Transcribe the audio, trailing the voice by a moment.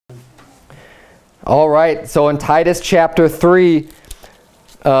All right, so in Titus chapter 3,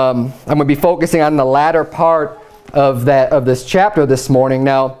 I'm going to be focusing on the latter part of this chapter this morning.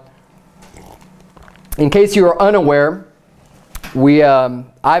 Now, in case you are unaware,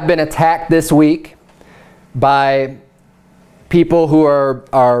 I've been attacked this week by people who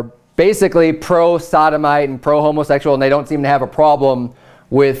are basically pro-sodomite and pro-homosexual, and they don't seem to have a problem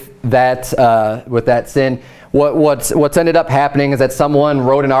with that sin. What's ended up happening is that someone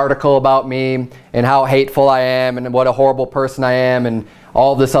wrote an article about me and how hateful I am and what a horrible person I am and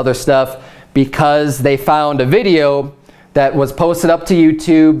all this other stuff because they found a video that was posted up to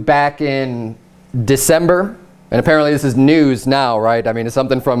YouTube back in December. And apparently this is news now, right? I mean, it's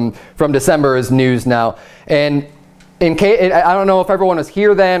something from December is news now. And in case, I don't know if everyone was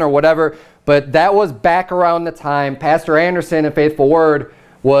here then or whatever, but that was back around the time Pastor Anderson at Faithful Word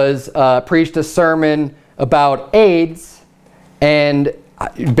was preached a sermon about AIDS, and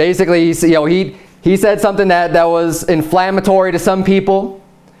basically, he said something that was inflammatory to some people,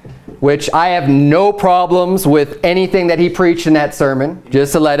 which I have no problems with anything that he preached in that sermon,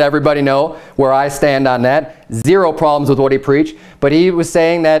 just to let everybody know where I stand on that. Zero problems with what he preached. But he was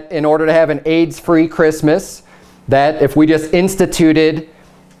saying that in order to have an AIDS-free Christmas, that if we just instituted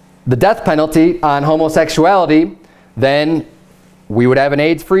the death penalty on homosexuality, then we would have an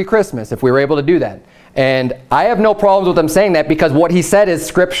AIDS-free Christmas if we were able to do that. And I have no problems with him saying that because what he said is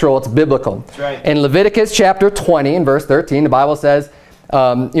scriptural, it's biblical. That's right. In Leviticus chapter 20 and verse 13, the Bible says,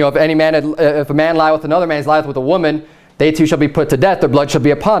 if a man lie with another man, he lieth with a woman, they two shall be put to death, their blood shall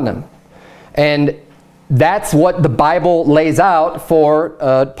be upon them. And that's what the Bible lays out for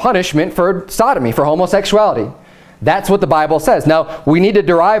punishment for sodomy, for homosexuality. That's what the Bible says. Now, we need to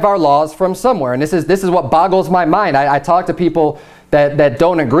derive our laws from somewhere, and this is what boggles my mind. I talk to people that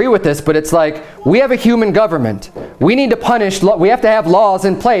don't agree with this, but it's like, we have a human government. We need to punish, we have to have laws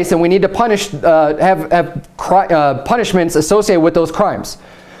in place, and we need to punish, punishments associated with those crimes.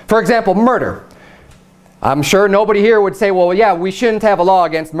 For example, murder. I'm sure nobody here would say, well, yeah, we shouldn't have a law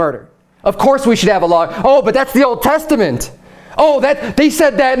against murder. Of course we should have a law. Oh, but that's the Old Testament. Oh, they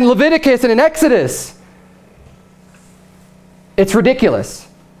said that in Leviticus and in Exodus. It's ridiculous.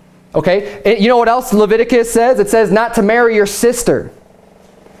 Okay, you know what else Leviticus says? It says not to marry your sister.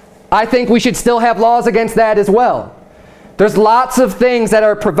 I think we should still have laws against that as well. There's lots of things that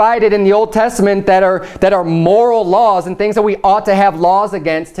are provided in the Old Testament that are moral laws and things that we ought to have laws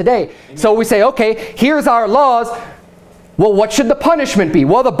against today. Amen. So we say, okay, here's our laws. Well, what should the punishment be?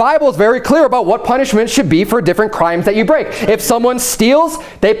 Well, the Bible is very clear about what punishment should be for different crimes that you break. If someone steals,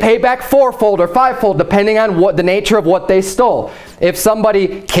 they pay back fourfold or fivefold, depending on what the nature of what they stole. If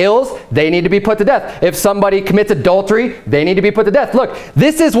somebody kills, they need to be put to death. If somebody commits adultery, they need to be put to death. Look,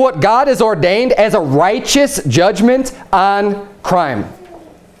 this is what God has ordained as a righteous judgment on crime,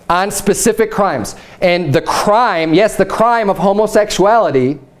 on specific crimes. And the crime, yes, the crime of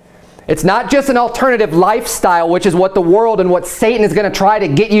homosexuality, it's not just an alternative lifestyle, which is what the world and what Satan is going to try to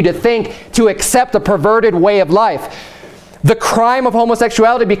get you to think, to accept a perverted way of life. The crime of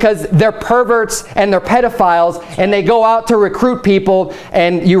homosexuality, because they're perverts and they're pedophiles and they go out to recruit people,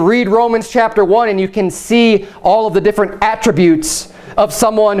 and you read Romans chapter 1 and you can see all of the different attributes of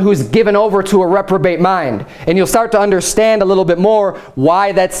someone who's given over to a reprobate mind. And you'll start to understand a little bit more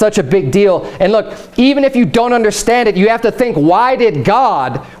why that's such a big deal. And look, even if you don't understand it, you have to think, why did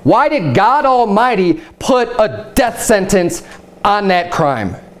God Almighty put a death sentence on that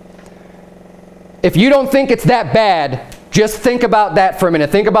crime? If you don't think it's that bad, just think about that for a minute.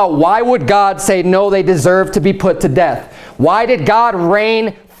 Think about, why would God say, no, they deserve to be put to death? Why did God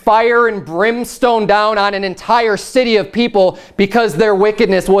rain fire and brimstone down on an entire city of people because their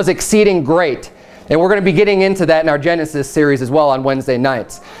wickedness was exceeding great? And we're going to be getting into that in our Genesis series as well on Wednesday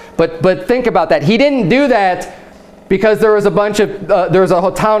nights. But think about that. He didn't do that because there was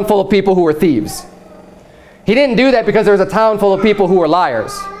a town full of people who were thieves. He didn't do that because there was a town full of people who were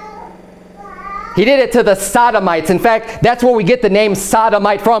liars. He did it to the Sodomites. In fact, that's where we get the name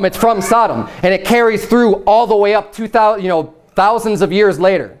Sodomite from. It's from Sodom, and it carries through all the way up 2,000, thousands of years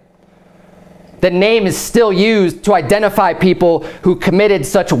later. The name is still used to identify people who committed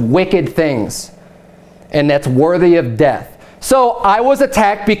such wicked things, and that's worthy of death. So I was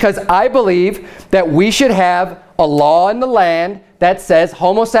attacked because I believe that we should have a law in the land that says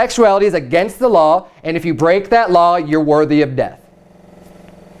homosexuality is against the law, and if you break that law, you're worthy of death.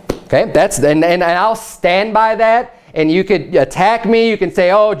 Okay, and I'll stand by that. And you could attack me. You can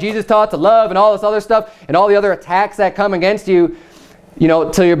say, oh, Jesus taught to love and all this other stuff and all the other attacks that come against you,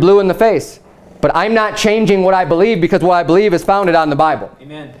 till you're blue in the face. But I'm not changing what I believe, because what I believe is founded on the Bible.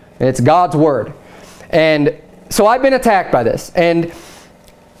 Amen. And it's God's Word. And so I've been attacked by this. And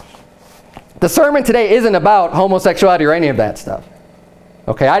The sermon today isn't about homosexuality or any of that stuff.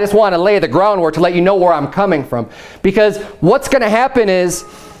 Okay, I just want to lay the groundwork to let you know where I'm coming from. Because what's going to happen is,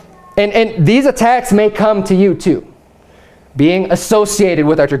 and these attacks may come to you too. Being associated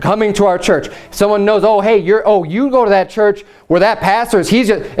with our church, coming to our church. Someone knows, oh, hey, you go to that church where that pastor is,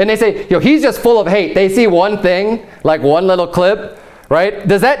 and they say, he's just full of hate. They see one thing, like one little clip, right?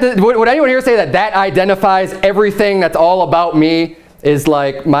 Would anyone here say that identifies everything that's all about me is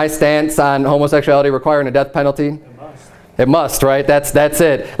like my stance on homosexuality requiring a death penalty? It must, right? That's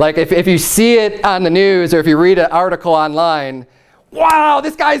it. Like if you see it on the news or if you read an article online, wow,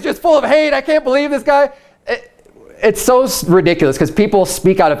 this guy's just full of hate. I can't believe this guy. It's so ridiculous because people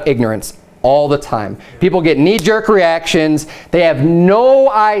speak out of ignorance all the time. People get knee-jerk reactions. They have no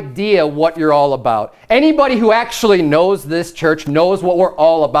idea what you're all about. Anybody who actually knows this church knows what we're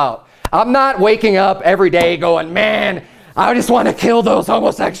all about. I'm not waking up every day going, man, I just want to kill those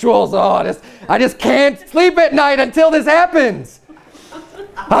homosexuals. Oh, I just can't sleep at night until this happens.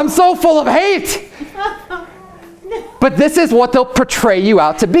 I'm so full of hate. But this is what they'll portray you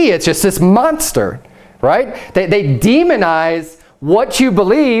out to be. It's just this monster. Right? They demonize what you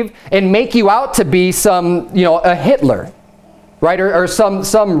believe and make you out to be some, a Hitler, right? Or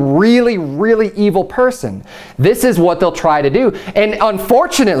some really, really evil person. This is what they'll try to do. And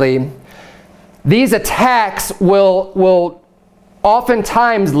unfortunately, these attacks will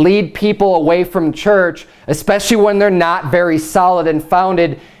oftentimes lead people away from church, especially when they're not very solid and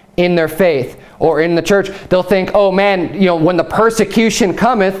founded in their faith or in the church. They'll think, oh man, when the persecution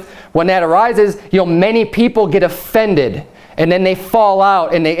cometh, when that arises, many people get offended and then they fall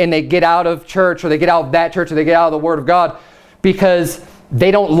out and they get out of church, or they get out of that church, or they get out of the Word of God because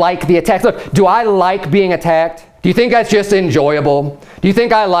they don't like the attacks. Look, do I like being attacked? Do you think that's just enjoyable? Do you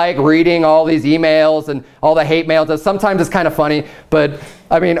think I like reading all these emails and all the hate mails? Sometimes it's kind of funny, but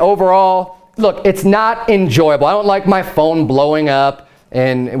I mean, overall, look, it's not enjoyable. I don't like my phone blowing up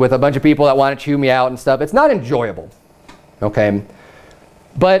and with a bunch of people that want to chew me out and stuff. It's not enjoyable, okay?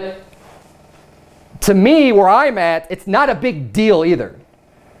 But to me, where I'm at, it's not a big deal either.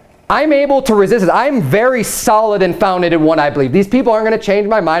 I'm able to resist it. I'm very solid and founded in what I believe. These people aren't going to change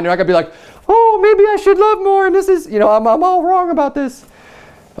my mind. They're not going to be like, oh, maybe I should love more, and this is, I'm all wrong about this.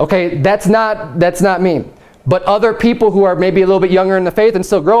 Okay, that's not me. But other people who are maybe a little bit younger in the faith and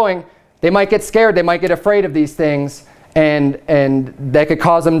still growing, they might get scared. They might get afraid of these things, and that could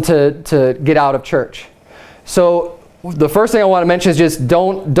cause them to get out of church. So the first thing I want to mention is just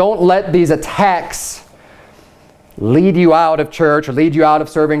don't let these attacks lead you out of church, or lead you out of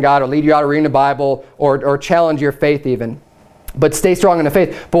serving God, or lead you out of reading the Bible, or challenge your faith even. But stay strong in the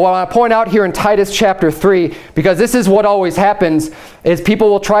faith. But what I want to point out here in Titus chapter 3, because this is what always happens, is people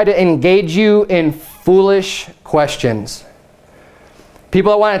will try to engage you in foolish questions.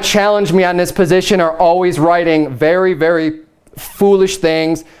 People that want to challenge me on this position are always writing very, very foolish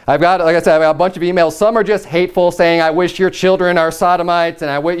things. Like I said, I've got a bunch of emails. Some are just hateful, saying, I wish your children are sodomites, and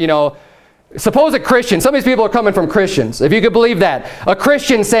I wish, suppose a Christian, some of these people are coming from Christians, if you could believe that. A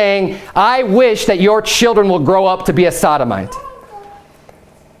Christian saying, I wish that your children will grow up to be a sodomite.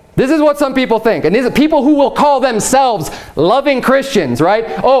 This is what some people think. And these are people who will call themselves loving Christians, right?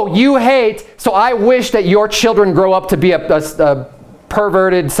 Oh, you hate, so I wish that your children grow up to be a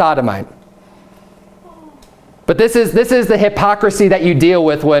perverted sodomite. But this is the hypocrisy that you deal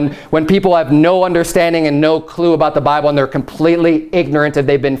with when people have no understanding and no clue about the Bible, and they're completely ignorant if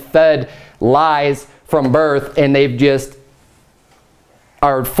they've been fed lies from birth, and they've just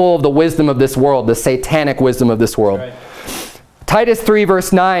are full of the wisdom of this world, the satanic wisdom of this world. Right. Titus 3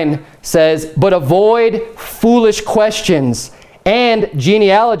 verse 9 says, but avoid foolish questions and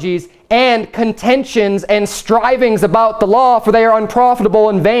genealogies and contentions and strivings about the law, for they are unprofitable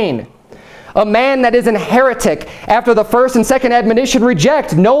and vain. A man that is an heretic after the first and second admonition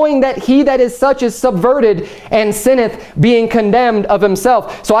reject, knowing that he that is such is subverted and sinneth, being condemned of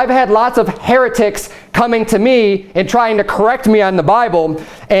himself. So I've had lots of heretics coming to me and trying to correct me on the Bible,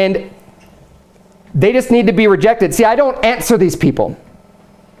 and they just need to be rejected. See, I don't answer these people,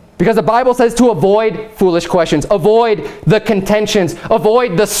 because the Bible says to avoid foolish questions, avoid the contentions,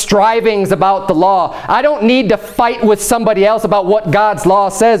 avoid the strivings about the law. I don't need to fight with somebody else about what God's law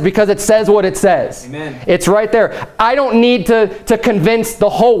says, because it says what it says. Amen. It's right there. I don't need to convince the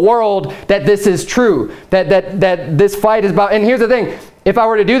whole world that this is true, that this fight is about. And here's the thing. If I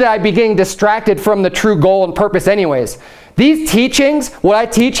were to do that, I'd be getting distracted from the true goal and purpose anyways. These teachings, what I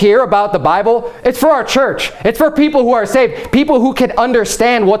teach here about the Bible, it's for our church. It's for people who are saved, people who can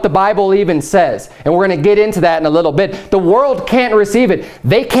understand what the Bible even says. And we're going to get into that in a little bit. The world can't receive it.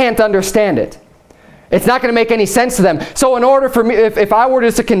 They can't understand it. It's not going to make any sense to them. So in order for me, if I were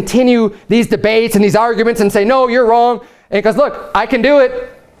just to continue these debates and these arguments and say, no, you're wrong, and because look, I can do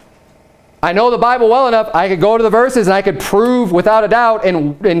it. I know the Bible well enough. I could go to the verses and I could prove without a doubt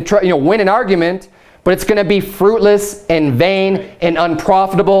and try, win an argument, but it's going to be fruitless and vain and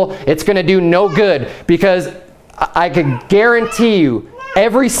unprofitable. It's going to do no good, because I can guarantee you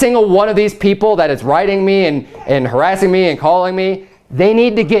every single one of these people that is writing me and harassing me and calling me, they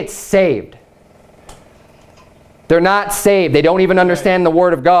need to get saved. They're not saved. They don't even understand the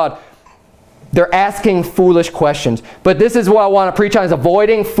Word of God. They're asking foolish questions. But this is what I want to preach on, is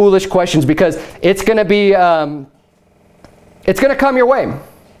avoiding foolish questions, because it's going to be, it's going to come your way.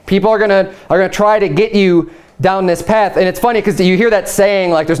 People are going to try to get you down this path. And it's funny because you hear that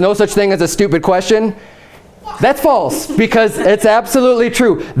saying, like, there's no such thing as a stupid question. That's false, because it's absolutely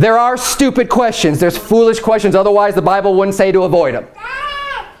true. There are stupid questions. There's foolish questions. Otherwise, the Bible wouldn't say to avoid them.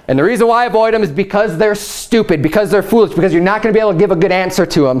 And the reason why I avoid them is because they're stupid, because they're foolish, because you're not going to be able to give a good answer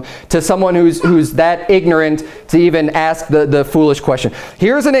to them, to someone who's that ignorant to even ask the foolish question.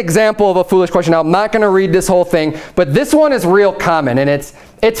 Here's an example of a foolish question. Now, I'm not going to read this whole thing, but this one is real common, and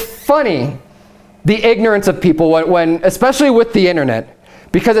it's funny, the ignorance of people, when especially with the internet,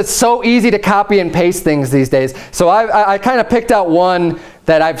 because it's so easy to copy and paste things these days. So I kind of picked out one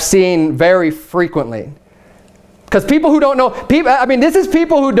that I've seen very frequently. Because people who don't know, this is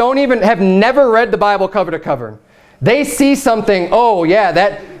people who have never read the Bible cover to cover. They see something, oh yeah,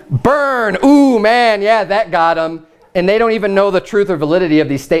 that burn, ooh man, yeah, that got them. And they don't even know the truth or validity of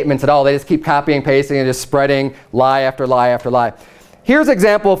these statements at all. They just keep copying, pasting, and just spreading lie after lie after lie. Here's an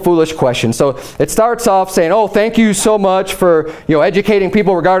example of foolish question. So it starts off saying, oh, thank you so much for educating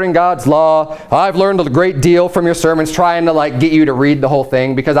people regarding God's law. I've learned a great deal from your sermons, trying to get you to read the whole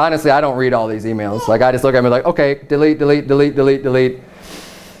thing, because honestly, I don't read all these emails. I just look at them and like, okay, delete, delete, delete, delete, delete.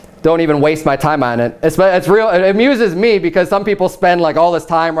 Don't even waste my time on it. It's real. It amuses me because some people spend all this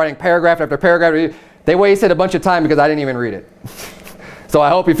time writing paragraph after paragraph. They wasted a bunch of time because I didn't even read it. So I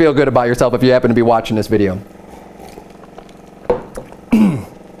hope you feel good about yourself if you happen to be watching this video.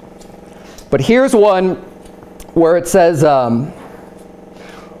 But here's one where it says,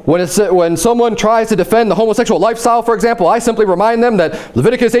 when someone tries to defend the homosexual lifestyle, for example, I simply remind them that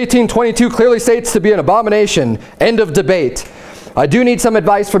Leviticus 18:22 clearly states to be an abomination. End of debate. I do need some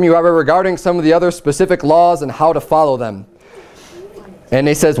advice from you, however, regarding some of the other specific laws and how to follow them. And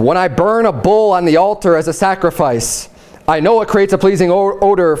he says, when I burn a bull on the altar as a sacrifice, I know it creates a pleasing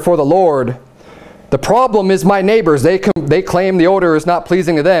odor for the Lord. The problem is my neighbors. They claim the odor is not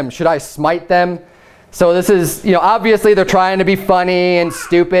pleasing to them. Should I smite them? So this is, obviously they're trying to be funny and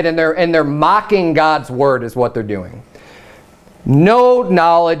stupid, and they're mocking God's word is what they're doing. No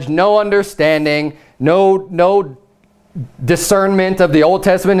knowledge, no understanding, no discernment of the Old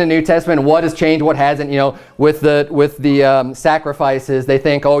Testament and New Testament, what has changed, what hasn't. With the sacrifices, they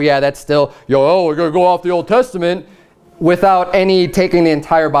think, oh yeah, that's still, we're going to go off the Old Testament, without taking the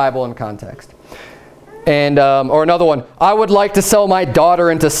entire Bible in context. And or another one, I would like to sell my daughter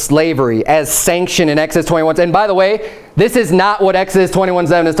into slavery as sanctioned in Exodus 21. And by the way, this is not what Exodus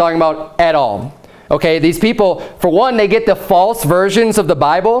 21:7 is talking about at all. Okay, these people, for one, they get the false versions of the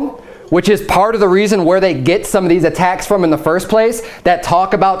Bible, which is part of the reason where they get some of these attacks from in the first place, that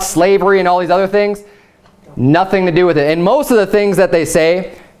talk about slavery and all these other things. Nothing to do with it. And most of the things that they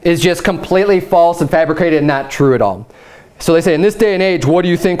say is just completely false and fabricated and not true at all. So they say, in this day and age, what do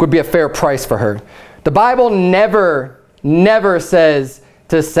you think would be a fair price for her? The Bible never says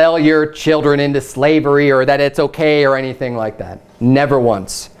to sell your children into slavery, or that it's okay or anything like that. Never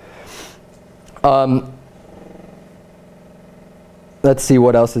once. Let's see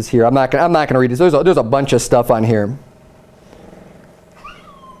what else is here. I'm not gonna read this. There's a bunch of stuff on here.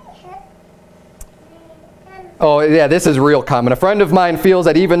 Oh yeah, this is real common. A friend of mine feels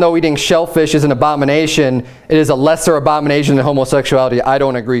that even though eating shellfish is an abomination, it is a lesser abomination than homosexuality. I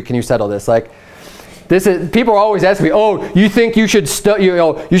don't agree. Can you settle this? People are always asking me, oh, you think you should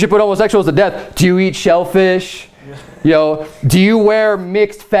you should put homosexuals to death? Do you eat shellfish? Do you wear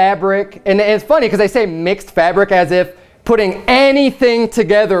mixed fabric? And it's funny because they say mixed fabric as if putting anything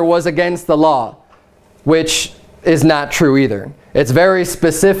together was against the law, which is not true either. It's very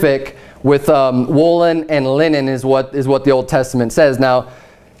specific with woolen and linen is what the Old Testament says. Now,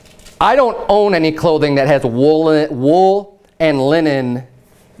 I don't own any clothing that has wool and linen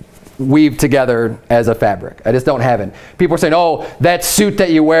weaved together as a fabric. I just don't have it. People are saying, oh, that suit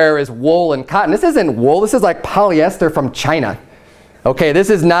that you wear is wool and cotton. This isn't wool. This is like polyester from China. Okay, this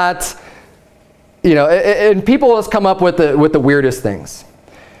is not, and people just come up with the weirdest things.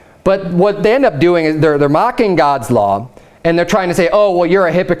 But what they end up doing is they're mocking God's law, and they're trying to say, oh, well, you're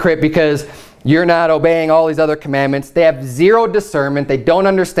a hypocrite because You're not obeying all these other commandments. They have zero discernment. They don't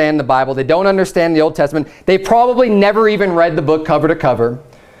understand the Bible. They don't understand the Old Testament. They probably never even read the book cover to cover.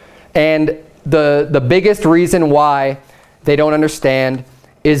 And the biggest reason why they don't understand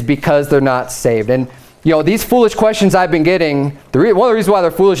is because they're not saved. And you know, these foolish questions I've been getting, one of the reasons why they're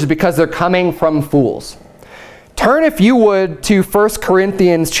foolish is because they're coming from fools. Turn, if you would, to 1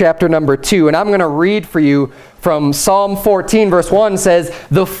 Corinthians chapter number 2, and I'm going to read for you from Psalm 14, verse 1 says,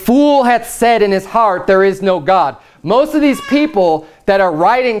 "The fool hath said in his heart, there is no God." Most of these people that are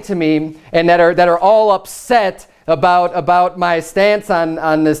writing to me and that are all upset about my stance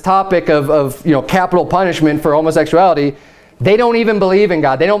on this topic of you know, capital punishment for homosexuality, they don't even believe in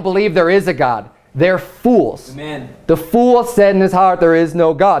God. They don't believe there is a God. They're fools. Amen. The fool said in his heart, there is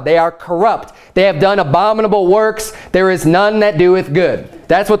no God. They are corrupt. They have done abominable works. There is none that doeth good.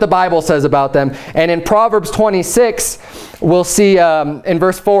 That's what the Bible says about them. And in Proverbs 26, we'll see in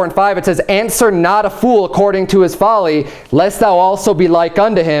verse 4 and 5, it says, "Answer not a fool according to his folly, lest thou also be like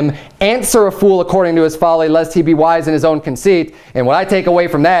unto him. Answer a fool according to his folly, lest he be wise in his own conceit." And what I take away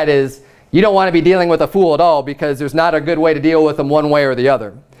from that is, you don't want to be dealing with a fool at all, because there's not a good way to deal with them one way or the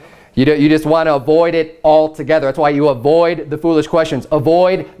other. You just want to avoid it altogether. That's why you avoid the foolish questions.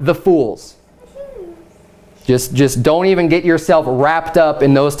 Avoid the fools. Just don't even get yourself wrapped up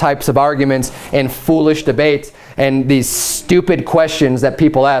in those types of arguments and foolish debates and these stupid questions that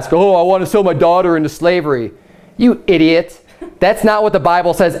people ask. "Oh, I want to sell my daughter into slavery." You idiot. That's not what the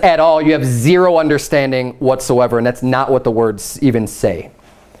Bible says at all. You have zero understanding whatsoever, and that's not what the words even say.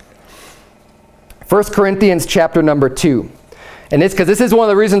 1 Corinthians chapter number 2. And it's because this is one of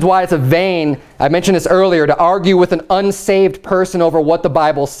the reasons why it's a vain, I mentioned this earlier, to argue with an unsaved person over what the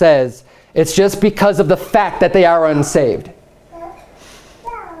Bible says. It's just because of the fact that they are unsaved.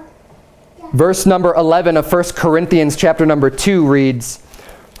 Verse number 11 of 1 Corinthians chapter number 2 reads,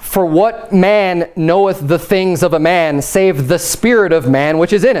 "For what man knoweth the things of a man, save the spirit of man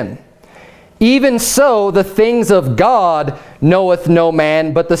which is in him? Even so the things of God knoweth no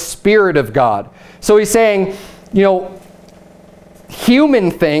man, but the Spirit of God." So he's saying, you know,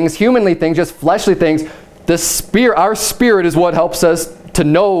 humanly things, just fleshly things, the spirit, our spirit is what helps us to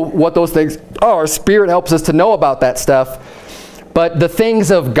know what those things are. Our spirit helps us to know about that stuff. But the things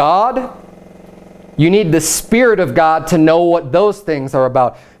of God, you need the Spirit of God to know what those things are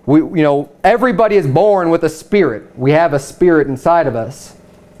about. You know, everybody is born with a spirit. We have a spirit inside of us,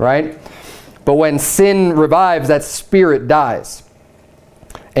 right? But when sin revives, that spirit dies.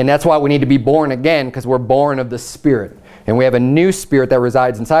 And that's why we need to be born again, because we're born of the Spirit. And we have a new spirit that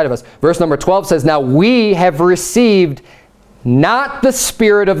resides inside of us. Verse number 12 says, "Now we have received not the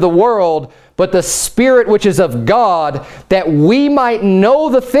spirit of the world, but the Spirit which is of God, that we might know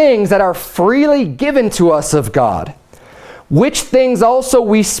the things that are freely given to us of God. Which things also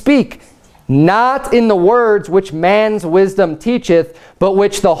we speak, not in the words which man's wisdom teacheth, but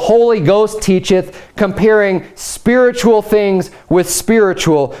which the Holy Ghost teacheth, comparing spiritual things with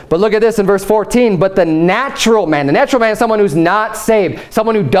spiritual." But look at this in verse 14. "But the natural man is someone who's not saved,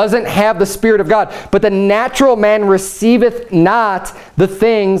 someone who doesn't have the Spirit of God. But the natural man receiveth not the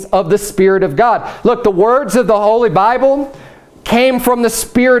things of the Spirit of God." Look, the words of the Holy Bible came from the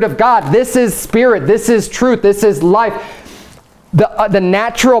Spirit of God. This is Spirit. This is truth. This is life. The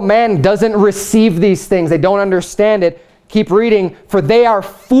natural man doesn't receive these things. They don't understand it. Keep reading. "For they are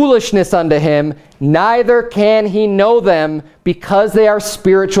foolishness unto him, neither can he know them, because they are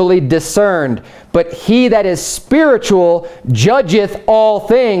spiritually discerned. But he that is spiritual judgeth all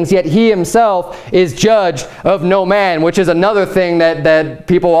things, yet he himself is judged of no man." Which is another thing that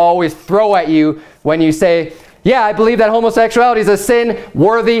people always throw at you when you say, "Yeah, I believe that homosexuality is a sin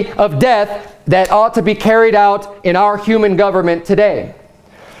worthy of death that ought to be carried out in our human government today."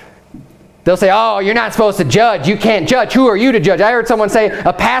 They'll say, "Oh, you're not supposed to judge. You can't judge. Who are you to judge?" I heard someone say,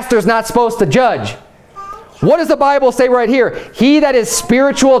 "A pastor's not supposed to judge." What does the Bible say right here? "He that is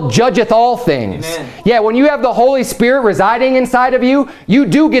spiritual judgeth all things." Amen. Yeah, when you have the Holy Spirit residing inside of you, you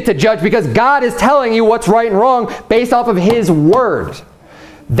do get to judge, because God is telling you what's right and wrong based off of His Word.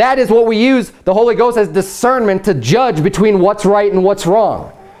 That is what we use the Holy Ghost as discernment to judge between what's right and what's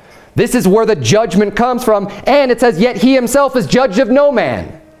wrong. This is where the judgment comes from. And it says, "Yet he himself is judged of no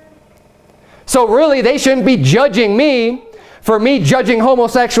man." So really, they shouldn't be judging me for me judging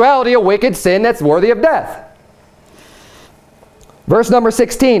homosexuality a wicked sin that's worthy of death. Verse number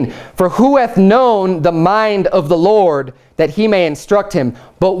 16, "For who hath known the mind of the Lord, that he may instruct him?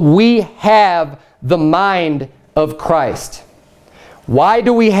 But we have the mind of Christ." Why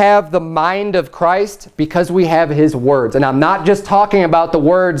do we have the mind of Christ? Because we have His words. And I'm not just talking about the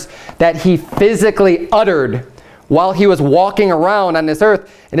words that He physically uttered while he was walking around on this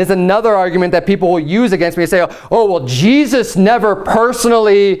earth. And it's another argument that people will use against me and say, oh, well, Jesus never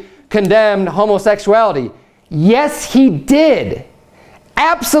personally condemned homosexuality. Yes, he did.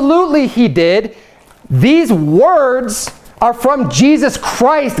 Absolutely he did. These words are from Jesus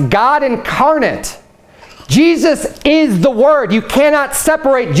Christ, God incarnate. Jesus is the Word. You cannot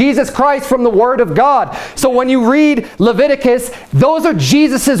separate Jesus Christ from the Word of God. So when you read Leviticus, those are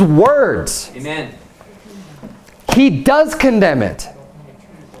Jesus' words. Amen. He does condemn it.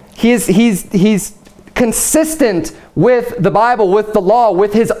 He's consistent with the Bible, with the law,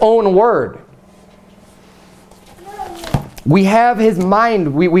 with his own word. We have his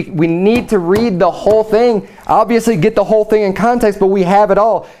mind. We need to read the whole thing. Obviously get the whole thing in context, but we have it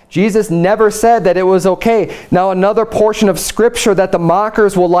all. Jesus never said that it was okay. Now another portion of Scripture that the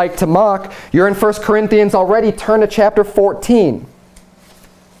mockers will like to mock. You're in 1 Corinthians already. Turn to chapter 14.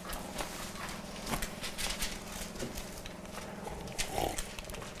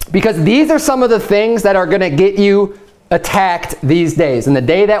 Because these are some of the things that are going to get you attacked these days. In the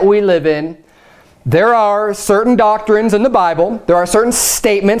day that we live in, there are certain doctrines in the Bible, there are certain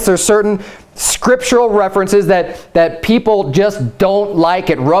statements, there are certain scriptural references that people just don't like.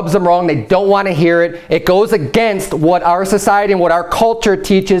 It rubs them wrong. They don't want to hear it. It goes against what our society and what our culture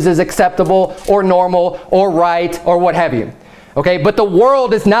teaches is acceptable or normal or right or what have you. Okay, but the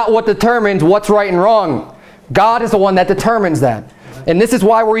world is not what determines what's right and wrong. God is the one that determines that. And this is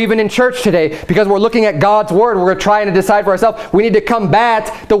why we're even in church today, because we're looking at God's Word. We're trying to decide for ourselves. We need to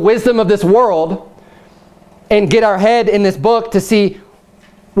combat the wisdom of this world and get our head in this book to see,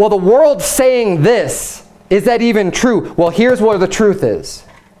 well, the world's saying this. Is that even true? Well, here's what the truth is.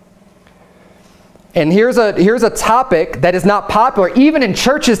 And here's a topic that is not popular. Even in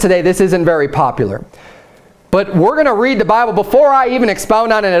churches today, this isn't very popular. But we're going to read the Bible. Before I even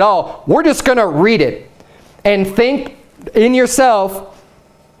expound on it at all, we're just going to read it and think in yourself,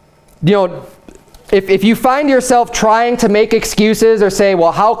 you know, if you find yourself trying to make excuses or say,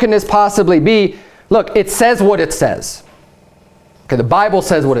 well, how can this possibly be? Look, it says what it says. Okay, the Bible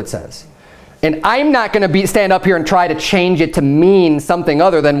says what it says. And I'm not going to stand up here and try to change it to mean something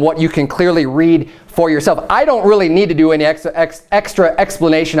other than what you can clearly read for yourself. I don't really need to do any extra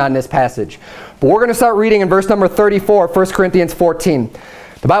explanation on this passage. But we're going to start reading in verse number 34, 1 Corinthians 14.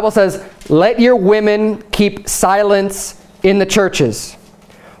 The Bible says, "Let your women keep silence in the churches,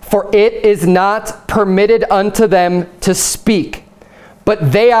 for it is not permitted unto them to speak,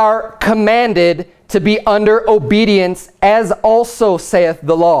 but they are commanded to be under obedience, as also saith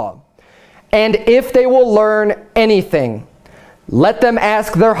the law. And if they will learn anything, let them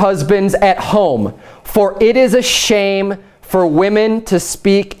ask their husbands at home, for it is a shame for women to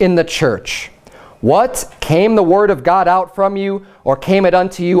speak in the church. What? Came the word of God out from you, or came it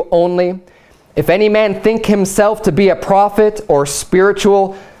unto you only? If any man think himself to be a prophet or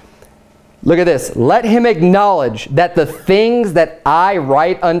spiritual," look at this, "let him acknowledge that the things that I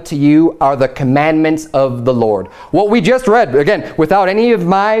write unto you are the commandments of the Lord." What we just read, again, without any of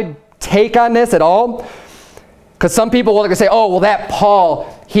my take on this at all, because some people will say, oh, well, that Paul,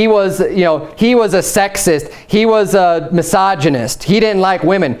 he was a sexist, he was a misogynist, he didn't like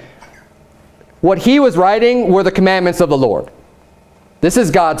women. What he was writing were the commandments of the Lord. This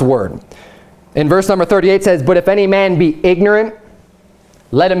is God's word. In verse number 38 says, "But if any man be ignorant,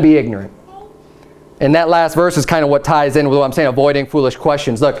 let him be ignorant." And that last verse is kind of what ties in with what I'm saying, avoiding foolish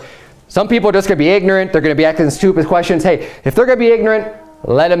questions. Look, some people are just going to be ignorant. They're going to be asking stupid questions. Hey, if they're going to be ignorant,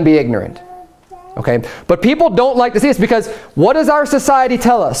 let them be ignorant. Okay? But people don't like to see this, because what does our society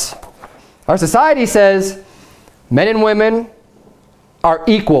tell us? Our society says men and women are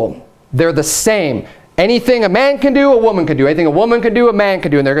equal. They're the same. Anything a man can do, a woman can do. Anything a woman can do, a man can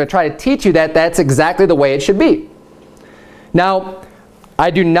do. And they're going to try to teach you that that's exactly the way it should be. Now, I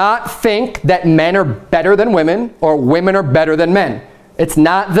do not think that men are better than women or women are better than men. It's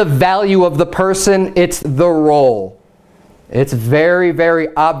not the value of the person, it's the role. It's very, very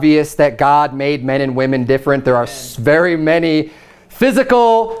obvious that God made men and women different. There are very many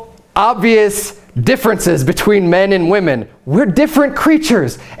physical, obvious differences between men and women. We're different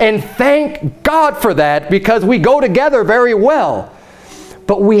creatures, and thank God for that, because we go together very well.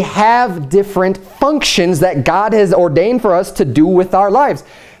 But we have different functions that God has ordained for us to do with our lives.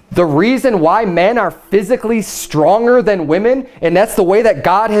 The reason why men are physically stronger than women, and that's the way that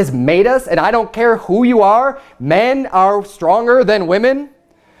God has made us, and I don't care who you are, men are stronger than women.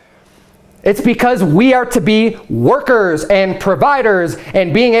 It's because we are to be workers and providers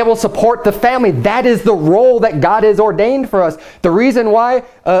and being able to support the family. That is the role that God has ordained for us. The reason why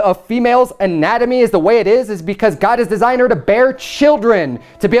a female's anatomy is the way it is because God has designed her to bear children,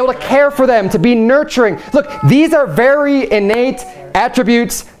 to be able to care for them, to be nurturing. Look, these are very innate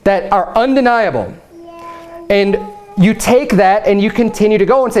attributes that are undeniable. And you take that and you continue to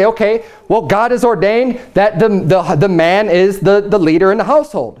go and say, okay, well, God has ordained that the man is the leader in the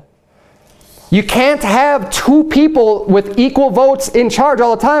household. You can't have two people with equal votes in charge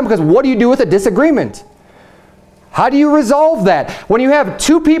all the time, because what do you do with a disagreement? How do you resolve that? When you have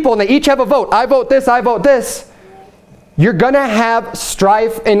two people and they each have a vote, I vote this, you're going to have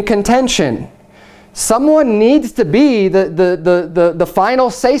strife and contention. Someone needs to be the final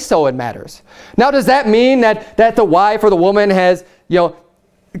say-so in matters. Now, does that mean that the wife or the woman has,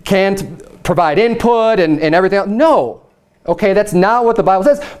 can't provide input and everything else? No. Okay, that's not what the Bible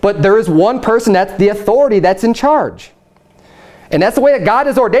says. But there is one person that's the authority that's in charge. And that's the way that God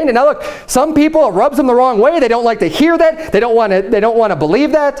has ordained it. Now look, some people, it rubs them the wrong way. They don't like to hear that. They don't want to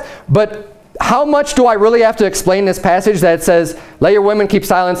believe that. But how much do I really have to explain this passage that says, let your women keep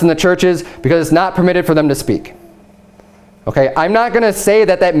silence in the churches because it's not permitted for them to speak? Okay, I'm not going to say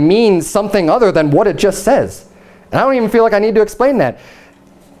that that means something other than what it just says. And I don't even feel like I need to explain that.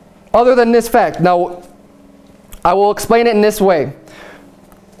 Other than this fact. Now, I will explain it in this way.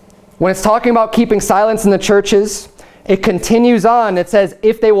 When it's talking about keeping silence in the churches, it continues on. It says,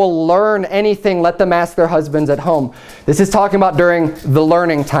 if they will learn anything, let them ask their husbands at home. This is talking about during the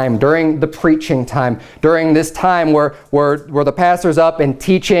learning time, during the preaching time, during this time where the pastor's up and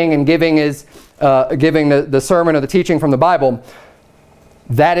teaching and giving the sermon or the teaching from the Bible.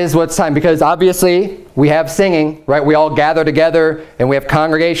 That is what's time, because obviously we have singing, right? We all gather together and we have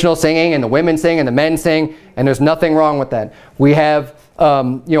congregational singing, and the women sing and the men sing, and there's nothing wrong with that. We have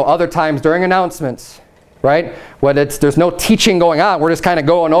other times during announcements, right? When there's no teaching going on, we're just kind of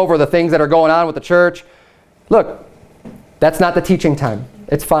going over the things that are going on with the church. Look, that's not the teaching time.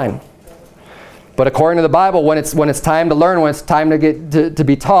 It's fine. But according to the Bible, when it's time to learn, when it's time to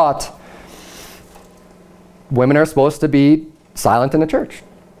be taught, women are supposed to be silent in the church.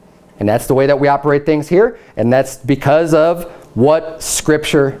 And that's the way that we operate things here, and that's because of what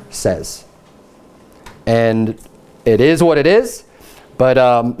Scripture says. And it is what it is. But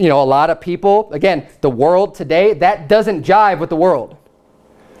a lot of people, again, the world today, that doesn't jive with the world.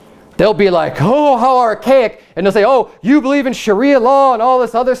 They'll be like, oh, how archaic. And they'll say, oh, you believe in Sharia law and all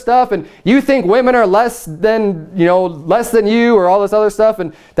this other stuff, and you think women are less than you, or all this other stuff,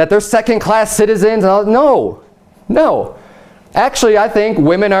 and that they're second-class citizens. And all. No. Actually, I think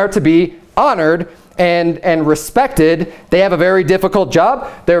women are to be honored and respected. They have a very difficult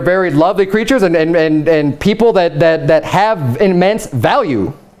job. They're very lovely creatures and people that have immense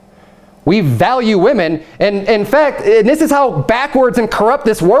value. We value women. And in fact, and this is how backwards and corrupt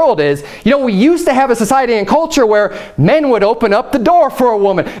this world is. We used to have a society and culture where men would open up the door for a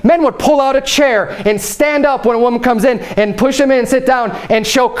woman. Men would pull out a chair and stand up when a woman comes in and push them in and sit down and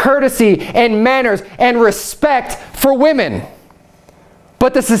show courtesy and manners and respect for women.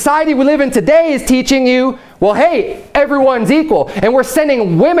 But the society we live in today is teaching you, well, hey, everyone's equal. And we're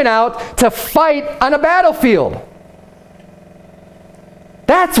sending women out to fight on a battlefield.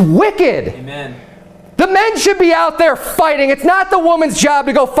 That's wicked. Amen. The men should be out there fighting. It's not the woman's job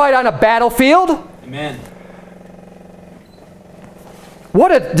to go fight on a battlefield. Amen.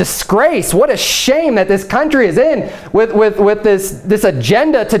 What a disgrace. What a shame that this country is in with this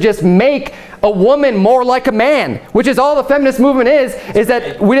agenda to just make a woman more like a man, which is all the feminist movement is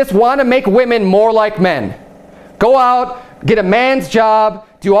that we just want to make women more like men. Go out, get a man's job,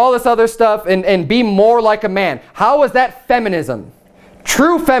 do all this other stuff, and be more like a man. How is that feminism?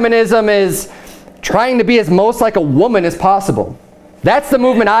 True feminism is trying to be as most like a woman as possible. That's the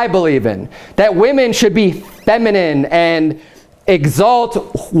movement I believe in. That women should be feminine and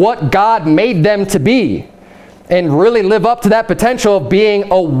exalt what God made them to be and really live up to that potential of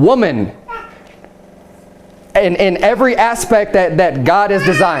being a woman in every aspect that God has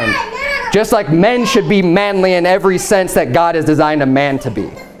designed. Just like men should be manly in every sense that God has designed a man to be.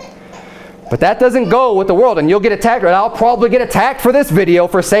 But that doesn't go with the world, and you'll get attacked. I'll probably get attacked for this video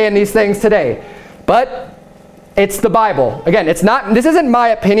for saying these things today. But it's the Bible. Again, this isn't my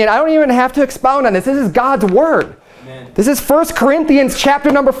opinion. I don't even have to expound on this. This is God's word. Amen. This is 1 Corinthians chapter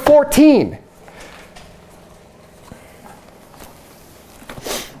number 14.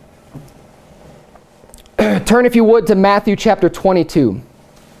 Turn, if you would, to Matthew chapter 22.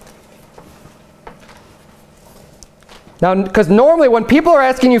 Now, because normally when people are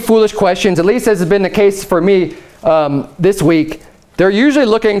asking you foolish questions, at least as has been the case for me this week, they're usually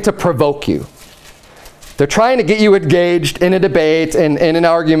looking to provoke you. They're trying to get you engaged in a debate and in an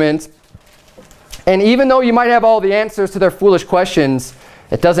argument. And even though you might have all the answers to their foolish questions,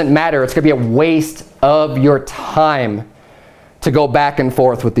 it doesn't matter. It's going to be a waste of your time to go back and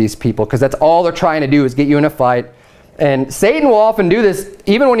forth with these people, because that's all they're trying to do is get you in a fight. And Satan will often do this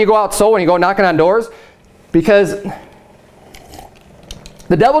even when you go out when you go knocking on doors, because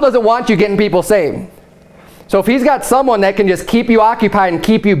the devil doesn't want you getting people saved. So if he's got someone that can just keep you occupied and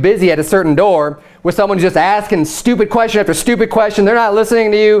keep you busy at a certain door with someone who's just asking stupid question after stupid question, they're not listening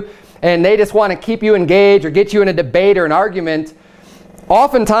to you, and they just want to keep you engaged or get you in a debate or an argument,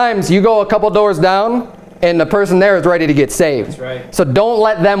 oftentimes you go a couple doors down and the person there is ready to get saved. That's right. So don't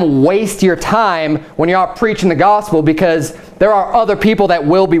let them waste your time when you're out preaching the gospel, because there are other people that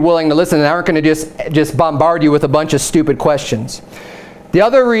will be willing to listen and aren't going to just bombard you with a bunch of stupid questions. The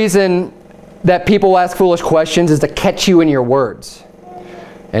other reason that people ask foolish questions is to catch you in your words.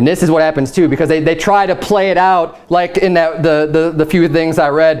 And this is what happens too, because they try to play it out like in the few things I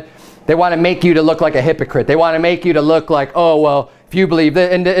read. They want to make you to look like a hypocrite. They want to make you to look like, oh, well, if you believe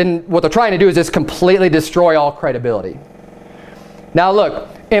that, and what they're trying to do is just completely destroy all credibility. Now look,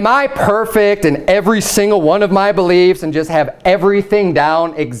 am I perfect in every single one of my beliefs and just have everything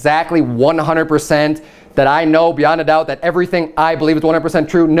down exactly 100% that I know beyond a doubt that everything I believe is 100%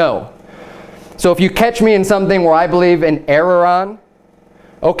 true? No. So if you catch me in something where I believe in error on,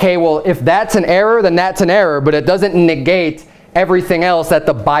 okay, well, if that's an error, then that's an error, but it doesn't negate everything else that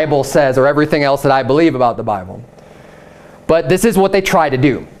the Bible says or everything else that I believe about the Bible. But this is what they try to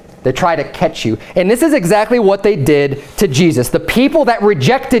do. They try to catch you. And this is exactly what they did to Jesus. The people that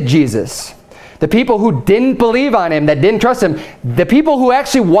rejected Jesus, the people who didn't believe on him, that didn't trust him, the people who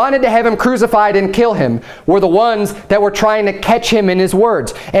actually wanted to have him crucified and kill him, were the ones that were trying to catch him in his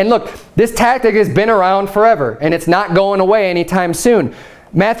words. And look, this tactic has been around forever, and it's not going away anytime soon.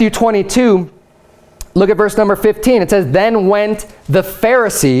 Matthew 22, look at verse number 15. It says, then went the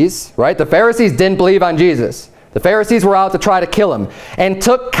Pharisees, right? The Pharisees didn't believe on Jesus. The Pharisees were out to try to kill him and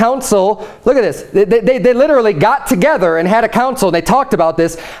took counsel. Look at this. They literally got together and had a council, and they talked about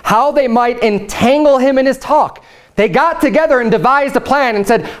this, how they might entangle him in his talk. They got together and devised a plan and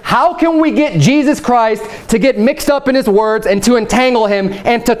said, how can we get Jesus Christ to get mixed up in his words and to entangle him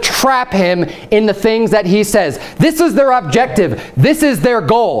and to trap him in the things that he says? This is their objective. This is their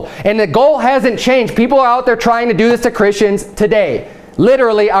goal. And the goal hasn't changed. People are out there trying to do this to Christians today.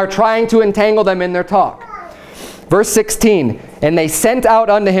 Literally are trying to entangle them in their talk. Verse 16, and they sent out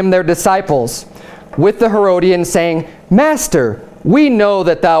unto him their disciples with the Herodians, saying, Master, we know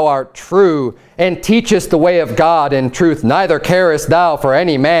that thou art true, and teachest the way of God in truth. Neither carest thou for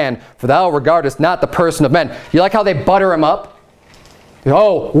any man, for thou regardest not the person of men. You like how they butter him up?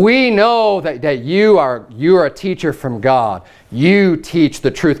 Oh, we know that you are a teacher from God. You teach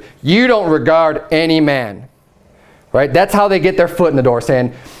the truth. You don't regard any man. Right? That's how they get their foot in the door,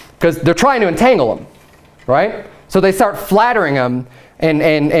 saying, because they're trying to entangle him. Right? So they start flattering him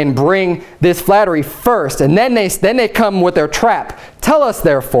and bring this flattery first. And then they come with their trap. Tell us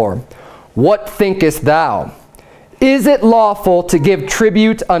therefore, what thinkest thou? Is it lawful to give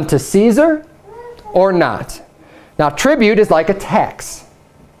tribute unto Caesar or not? Now tribute is like a tax.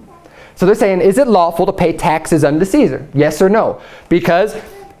 So they're saying, is it lawful to pay taxes unto Caesar? Yes or no? Because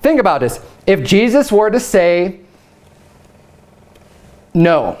think about this. If Jesus were to say,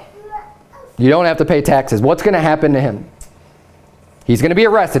 no, you don't have to pay taxes, what's going to happen to him? He's going to be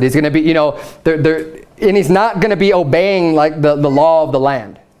arrested. He's going to be, and he's not going to be obeying like the law of the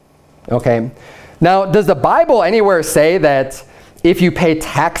land. Okay. Now, does the Bible anywhere say that if you pay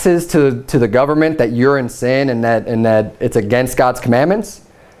taxes to the government that you're in sin and that it's against God's commandments?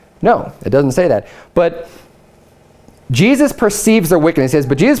 No, it doesn't say that. But Jesus perceives their wickedness. He says,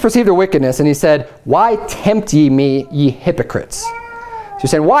 but Jesus perceived their wickedness, and he said, why tempt ye me, ye hypocrites? So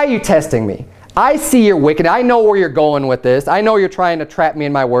he's saying, why are you testing me? I see your wickedness. I know where you're going with this. I know you're trying to trap me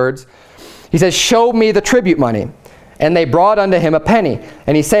in my words. He says, show me the tribute money. And they brought unto him a penny.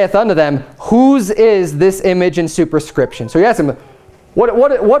 And he saith unto them, whose is this image and superscription? So he asked him,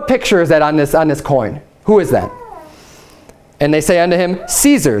 what picture is that on this coin? Who is that? And they say unto him,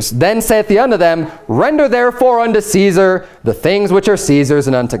 Caesar's. Then saith he unto them, render therefore unto Caesar the things which are Caesar's,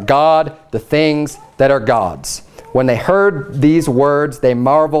 and unto God the things that are God's. When they heard these words, they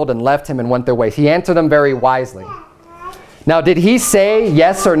marveled and left him and went their ways. He answered them very wisely. Now, did he say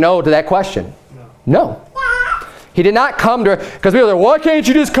yes or no to that question? No. He did not come to, because people are like, why can't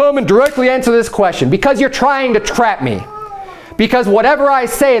you just come and directly answer this question? Because you're trying to trap me. Because whatever I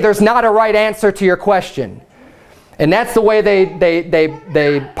say, there's not a right answer to your question. And that's the way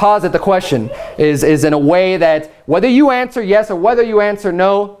they posit the question, is in a way that whether you answer yes or whether you answer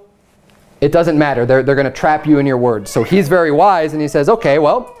no, it doesn't matter. They're going to trap you in your words. So he's very wise, and he says, okay,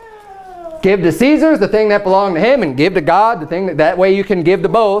 well, give to Caesar the thing that belonged to him, and give to God the thing that way you can give to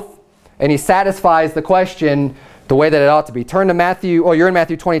both. And he satisfies the question the way that it ought to be. Turn to Matthew, you're in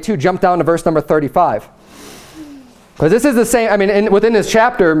Matthew 22, jump down to verse number 35. Because this is the same, I mean, within this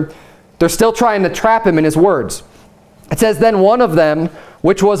chapter, they're still trying to trap him in his words. It says, then one of them,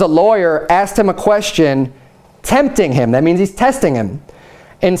 which was a lawyer, asked him a question, tempting him. That means he's testing him.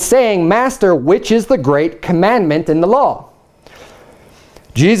 And saying, Master, which is the great commandment in the law?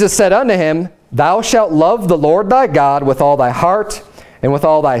 Jesus said unto him, Thou shalt love the Lord thy God with all thy heart, and with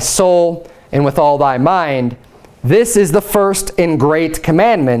all thy soul, and with all thy mind. This is the first and great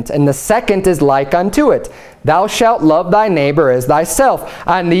commandment, and the second is like unto it. Thou shalt love thy neighbor as thyself.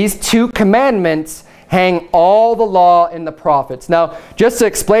 On these two commandments hang all the law and the prophets. Now, just to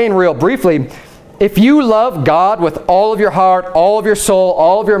explain real briefly, if you love God with all of your heart, all of your soul,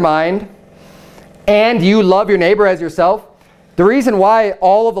 all of your mind, and you love your neighbor as yourself, the reason why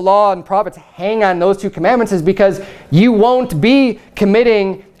all of the law and prophets hang on those two commandments is because you won't be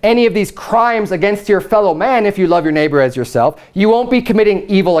committing any of these crimes against your fellow man if you love your neighbor as yourself. You won't be committing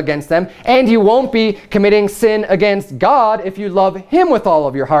evil against them, and you won't be committing sin against God if you love him with all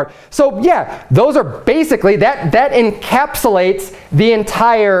of your heart. So yeah, those are basically, that encapsulates the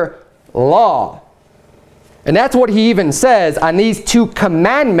entire law. And that's what he even says, on these two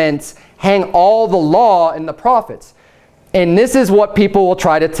commandments hang all the law and the prophets. And this is what people will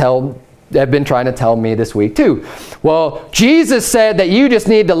try to have been trying to tell me this week too. Well, Jesus said that you just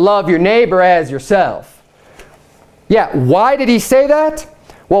need to love your neighbor as yourself. Yeah, why did he say that?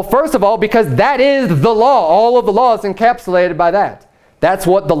 Well, first of all, because that is the law. All of the law is encapsulated by that. That's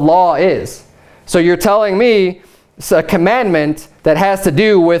what the law is. So you're telling me it's a commandment that has to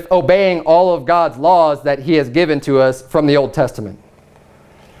do with obeying all of God's laws that he has given to us from the Old Testament.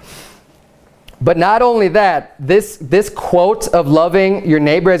 But not only that, this quote of loving your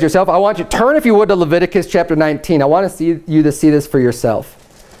neighbor as yourself, I want you to turn, if you would, to Leviticus chapter 19. I want to see you to see this for yourself.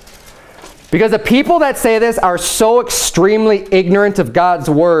 Because the people that say this are so extremely ignorant of God's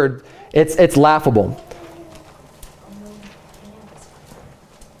word, it's laughable.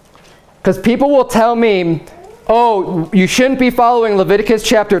 Because people will tell me, oh, you shouldn't be following Leviticus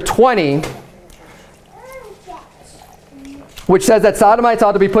chapter 20, which says that sodomites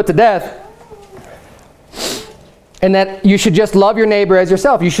ought to be put to death, and that you should just love your neighbor as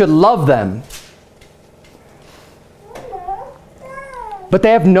yourself. You should love them. But they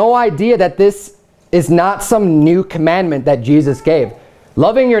have no idea that this is not some new commandment that Jesus gave.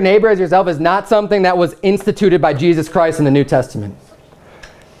 Loving your neighbor as yourself is not something that was instituted by Jesus Christ in the New Testament.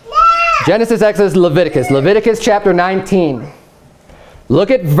 Genesis, Exodus, Leviticus. Leviticus chapter 19.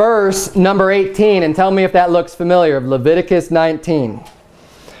 Look at verse number 18 and tell me if that looks familiar. Leviticus 19.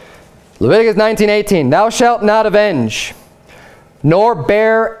 Leviticus 19:18, Thou shalt not avenge, nor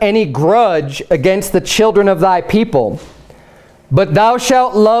bear any grudge against the children of thy people, but thou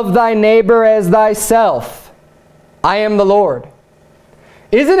shalt love thy neighbor as thyself. I am the Lord.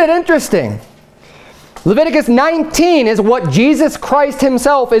 Isn't it interesting? Leviticus 19 is what Jesus Christ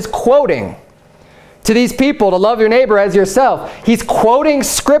himself is quoting to these people, to love your neighbor as yourself. He's quoting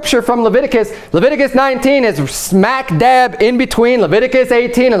scripture from Leviticus. Leviticus 19 is smack dab in between Leviticus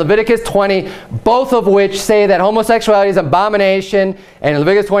 18 and Leviticus 20, both of which say that homosexuality is an abomination, and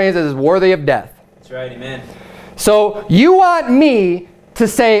Leviticus 20 says it's worthy of death. That's right, amen. So you want me to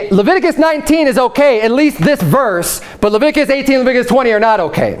say Leviticus 19 is okay, at least this verse, but Leviticus 18 and Leviticus 20 are not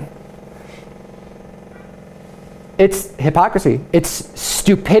okay. It's hypocrisy. It's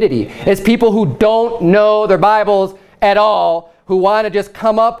stupidity. It's people who don't know their Bibles at all, who want to just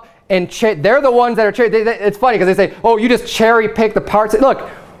come up and they're the ones that are it's funny because they say, oh, you just cherry pick the parts. Look,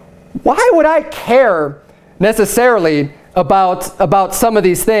 why would I care necessarily about some of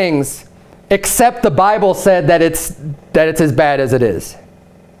these things, except the Bible said that it's as bad as it is,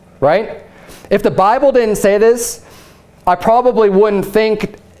 right? If the Bible didn't say this, I probably wouldn't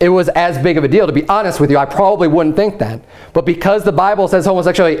think it was as big of a deal. To be honest with you, I probably wouldn't think that. But because the Bible says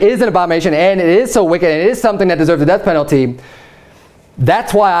homosexuality is an abomination and it is so wicked and it is something that deserves the death penalty,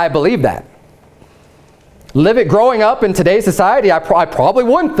 that's why I believe that. Growing up in today's society, I probably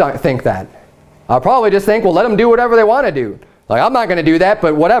wouldn't think that. I'll probably just think, well, let them do whatever they want to do. Like, I'm not going to do that,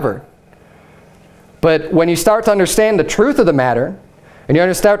 but whatever. But when you start to understand the truth of the matter, and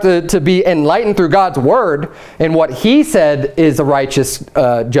you start to be enlightened through God's word and what he said is a righteous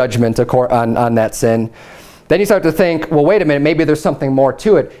judgment on that sin, then you start to think, well, wait a minute, maybe there's something more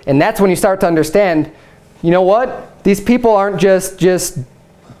to it. And that's when you start to understand you know what? These people aren't just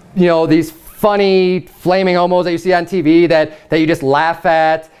you know, these funny, flaming homos that you see on TV that you just laugh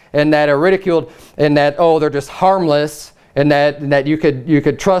at and that are ridiculed and that, oh, they're just harmless and that you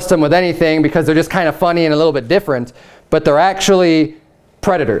could trust them with anything because they're just kind of funny and a little bit different. But they're actually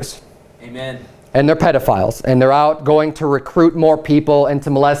predators. Amen. And they're pedophiles. And they're out going to recruit more people and to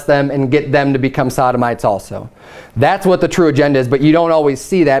molest them and get them to become sodomites also. That's what the true agenda is. But you don't always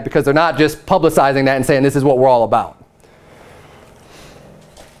see that because they're not just publicizing that and saying this is what we're all about.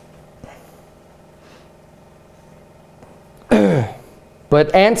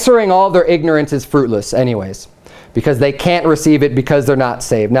 But answering all their ignorance is fruitless anyways, because they can't receive it because they're not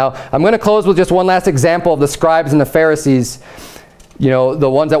saved. Now, I'm going to close with just one last example of the scribes and the Pharisees, you know, the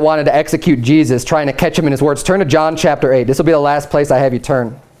ones that wanted to execute Jesus, trying to catch him in his words. Turn to John chapter 8. This will be the last place I have you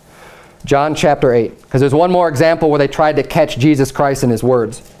turn. John chapter 8, because there's one more example where they tried to catch Jesus Christ in his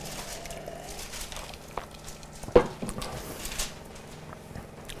words.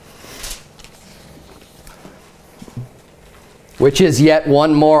 Which is yet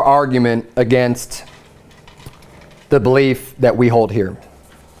one more argument against the belief that we hold here.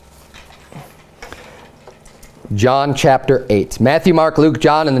 John chapter 8. Matthew, Mark, Luke,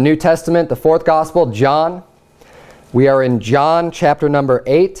 John in the New Testament, the fourth gospel, John. We are in John chapter number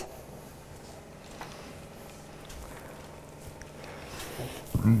 8.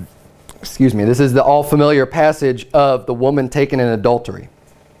 Excuse me. This is the all familiar passage of the woman taken in adultery.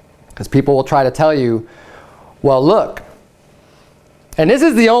 Because people will try to tell you, well, look. And this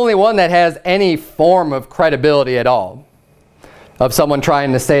is the only one that has any form of credibility at all. Of someone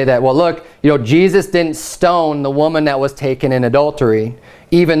trying to say that, well, look, you know, Jesus didn't stone the woman that was taken in adultery,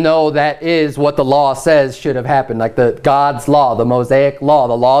 even though that is what the law says should have happened. Like God's law, the Mosaic law,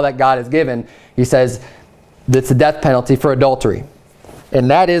 the law that God has given, he says it's a death penalty for adultery.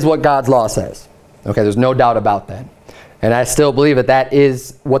 And that is what God's law says. Okay, there's no doubt about that. And I still believe that that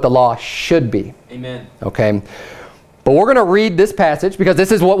is what the law should be. Amen. Okay. But we're going to read this passage because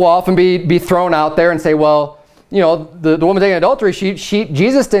this is what will often be thrown out there and say, well, you know, the woman taken in adultery,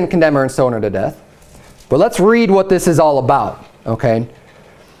 Jesus didn't condemn her and stone her to death. But let's read what this is all about, okay?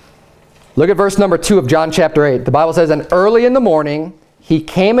 Look at verse number 2 of John chapter 8. The Bible says, and early in the morning he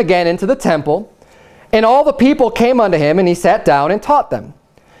came again into the temple, and all the people came unto him, and he sat down and taught them.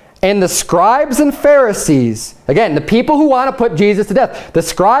 And the scribes and Pharisees, again, the people who want to put Jesus to death, the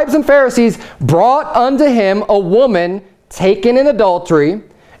scribes and Pharisees brought unto him a woman taken in adultery,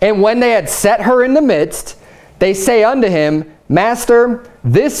 and when they had set her in the midst, they say unto him, Master,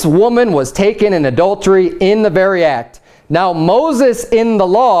 this woman was taken in adultery in the very act. Now Moses in the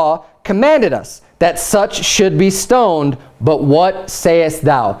law commanded us that such should be stoned, but what sayest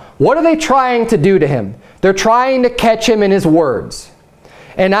thou? What are they trying to do to him? They're trying to catch him in his words.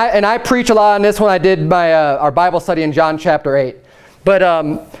 And I preach a lot on this when I did my our Bible study in John chapter 8.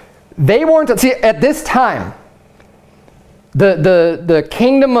 But they weren't, see, at this time, the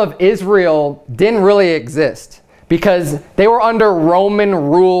kingdom of Israel didn't really exist because they were under Roman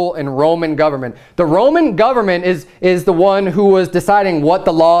rule and Roman government. The Roman government is the one who was deciding what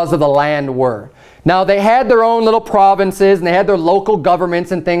the laws of the land were. Now, they had their own little provinces, and they had their local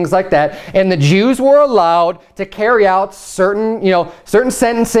governments and things like that. And the Jews were allowed to carry out certain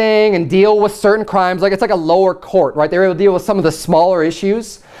sentencing and deal with certain crimes. Like it's like a lower court, right? They were able to deal with some of the smaller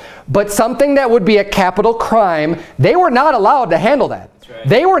issues. But something that would be a capital crime, they were not allowed to handle that. That's right.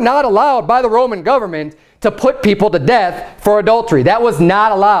 They were not allowed by the Roman government to put people to death for adultery. That was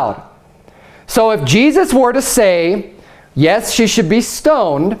not allowed. So if Jesus were to say, yes, she should be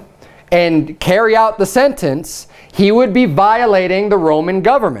stoned, and carry out the sentence, he would be violating the Roman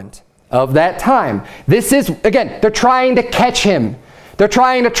government of that time. This is, again, they're trying to catch him. They're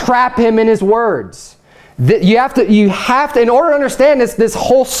trying to trap him in his words. You have to, in order to understand this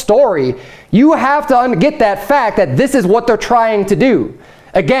whole story, you have to get that fact that this is what they're trying to do.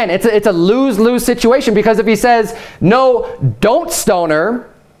 Again, it's a lose-lose situation, because if he says, no, don't stone her,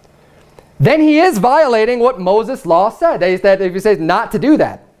 then he is violating what Moses' law said. That if he says not to do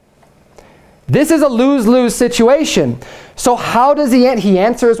that. This is a lose-lose situation. So how does he answer? He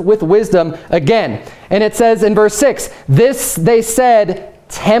answers with wisdom again. And it says in verse 6, this they said,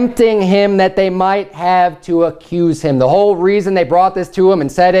 tempting him that they might have to accuse him. The whole reason they brought this to him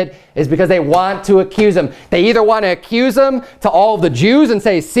and said it is because they want to accuse him. They either want to accuse him to all of the Jews and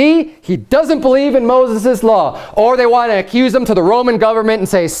say, see, he doesn't believe in Moses' law. Or they want to accuse him to the Roman government and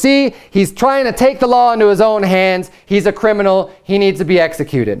say, see, he's trying to take the law into his own hands. He's a criminal. He needs to be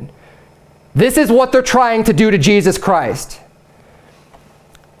executed. This is what they're trying to do to Jesus Christ.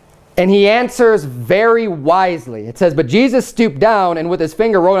 And he answers very wisely. It says, but Jesus stooped down and with his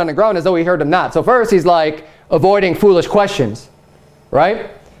finger wrote on the ground as though he heard him not. So first he's like avoiding foolish questions, right?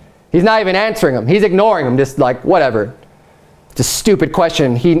 He's not even answering them. He's ignoring them, just like whatever. It's a stupid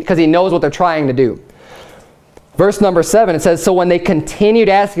question because he knows what they're trying to do. Verse number 7, it says, so when they continued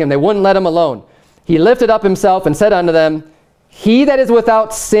asking him, they wouldn't let him alone. He lifted up himself and said unto them, he that is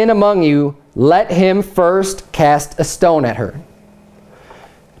without sin among you, let him first cast a stone at her.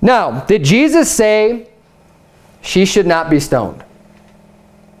 Now, did Jesus say she should not be stoned?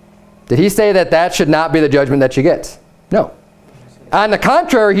 Did he say that that should not be the judgment that she gets? No. On the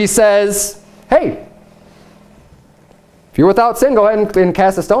contrary, he says, hey, if you're without sin, go ahead and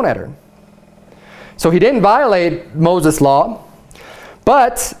cast a stone at her. So he didn't violate Moses' law,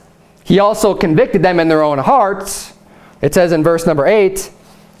 but he also convicted them in their own hearts. It says in verse number 8,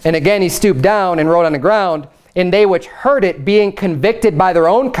 and again he stooped down and wrote on the ground, and they which heard it, being convicted by their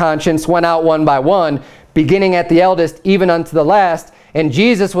own conscience, went out one by one, beginning at the eldest, even unto the last. And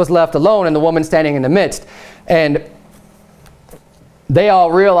Jesus was left alone, and the woman standing in the midst. And they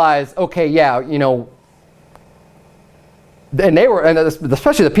all realized, okay, yeah, you know, and they were, and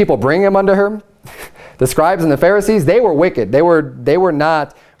especially the people bringing him unto her, the scribes and the Pharisees, they were wicked. They were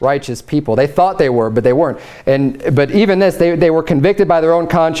not righteous people. They thought they were, but they weren't. But even this, they were convicted by their own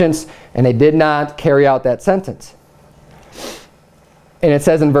conscience, and they did not carry out that sentence. And it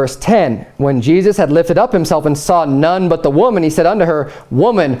says in verse 10, when Jesus had lifted up himself and saw none but the woman, he said unto her,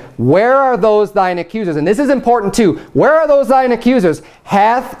 woman, where are those thine accusers? And this is important too. Where are those thine accusers?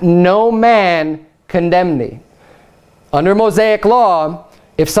 Hath no man condemned thee? Under Mosaic law,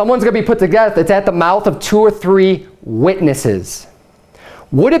 if someone's going to be put to death, it's at the mouth of 2 or 3 witnesses.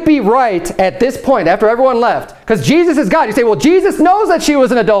 Would it be right at this point, after everyone left, because Jesus is God, you say, well, Jesus knows that she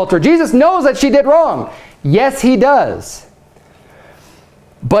was an adulterer. Jesus knows that she did wrong. Yes, he does.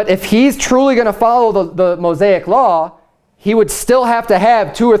 But if he's truly going to follow the Mosaic law, he would still have to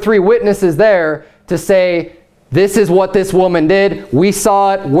have 2 or 3 witnesses there to say, this is what this woman did. We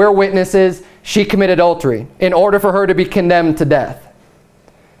saw it. We're witnesses. She committed adultery, in order for her to be condemned to death.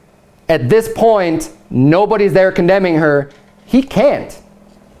 At this point, nobody's there condemning her. He can't.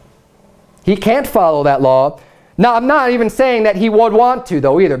 He can't follow that law. Now, I'm not even saying that he would want to,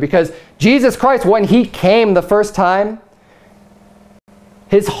 though, either, because Jesus Christ, when he came the first time,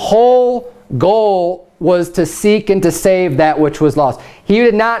 his whole goal was to seek and to save that which was lost. He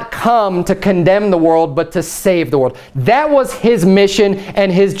did not come to condemn the world, but to save the world. That was his mission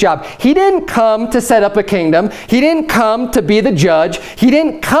and his job. He didn't come to set up a kingdom. He didn't come to be the judge. He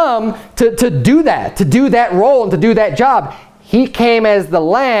didn't come to do that role and to do that job. He came as the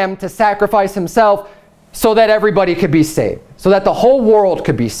lamb to sacrifice himself so that everybody could be saved, so that the whole world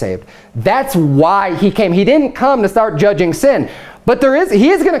could be saved. That's why he came. He didn't come to start judging sin, but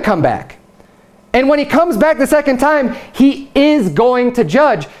he is going to come back. And when he comes back the second time, he is going to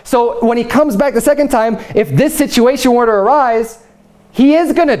judge. So when he comes back the second time, if this situation were to arise, he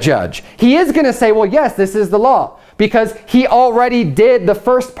is going to judge. He is going to say, well, yes, this is the law. Because he already did the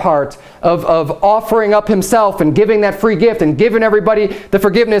first part of offering up himself and giving that free gift and giving everybody the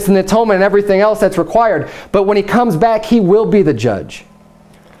forgiveness and the atonement and everything else that's required. But when he comes back, he will be the judge.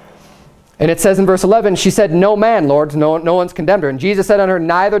 And it says in verse 11, she said, no man, Lord, no one's condemned her. And Jesus said unto her,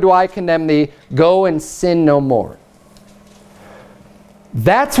 neither do I condemn thee. Go and sin no more.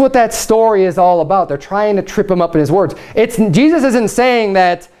 That's what that story is all about. They're trying to trip him up in his words. Jesus isn't saying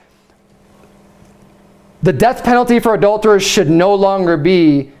that the death penalty for adulterers should no longer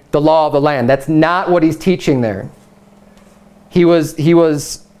be the law of the land. That's not what he's teaching there. He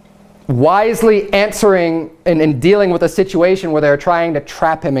was wisely answering and dealing with a situation where they're trying to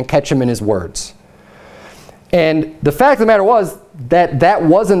trap him and catch him in his words. And the fact of the matter was that that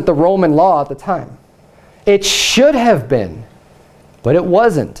wasn't the Roman law at the time. It should have been, but it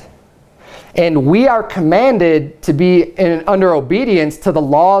wasn't. And we are commanded to be under obedience to the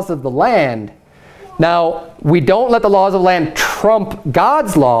laws of the land. Now, we don't let the laws of the land trump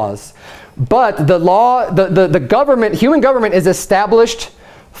God's laws, but the government, human government, is established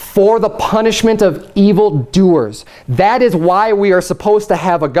for the punishment of evildoers. That is why we are supposed to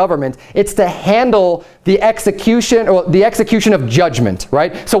have a government. It's to handle the execution of judgment,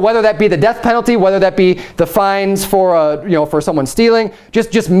 right? So whether that be the death penalty, whether that be the fines for for someone stealing,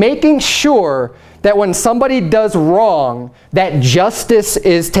 just making sure that when somebody does wrong, that justice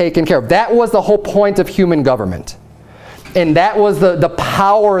is taken care of. That was the whole point of human government. And that was the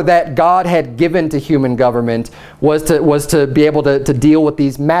power that God had given to human government, was to be able to deal with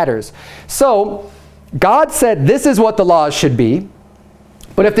these matters. So God said this is what the laws should be.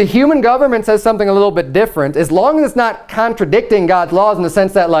 But if the human government says something a little bit different, as long as it's not contradicting God's laws in the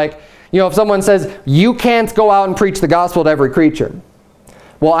sense that, like, You know, if someone says, you can't go out and preach the gospel to every creature.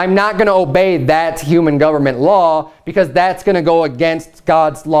 Well, I'm not going to obey that human government law because that's going to go against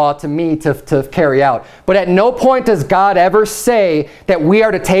God's law to me to carry out. But at no point does God ever say that we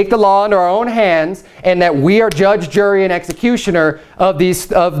are to take the law into our own hands and that we are judge, jury, and executioner of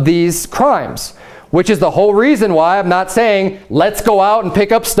these crimes. Which is the whole reason why I'm not saying, let's go out and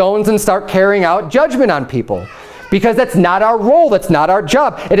pick up stones and start carrying out judgment on people. Because that's not our role. That's not our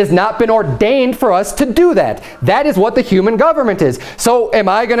job. It has not been ordained for us to do that. That is what the human government is. So am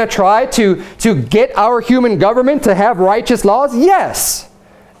I going to try to get our human government to have righteous laws? Yes.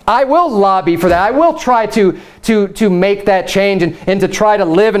 I will lobby for that. I will try to make that change and to try to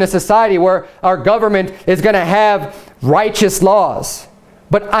live in a society where our government is going to have righteous laws.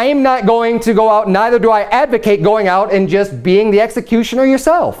 But I am not going to go out, neither do I advocate going out and just being the executioner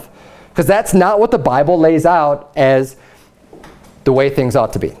yourself. Because that's not what the Bible lays out as the way things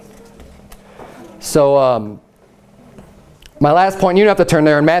ought to be. So my last point, you don't have to turn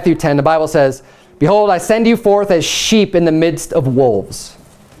there. In Matthew 10, the Bible says, behold, I send you forth as sheep in the midst of wolves.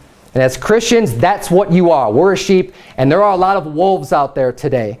 And as Christians, that's what you are. We're a sheep, and there are a lot of wolves out there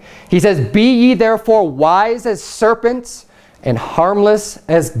today. He says, be ye therefore wise as serpents and harmless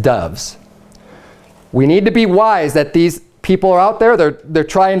as doves. We need to be wise that these people are out there. They're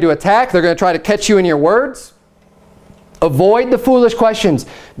trying to attack. They're going to try to catch you in your words. Avoid the foolish questions.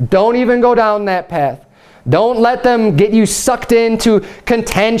 Don't even go down that path. Don't let them get you sucked into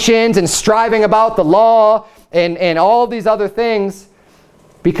contentions and striving about the law and all these other things,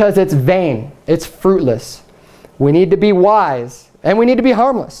 because it's vain. It's fruitless. We need to be wise, and we need to be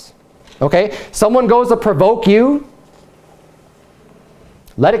harmless. Okay? Someone goes to provoke you,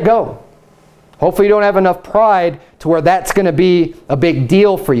 let it go. Hopefully you don't have enough pride to where that's going to be a big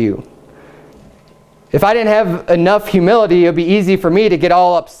deal for you. If I didn't have enough humility, it would be easy for me to get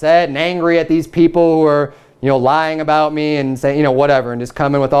all upset and angry at these people who are, you know, lying about me and saying, you know, whatever, and just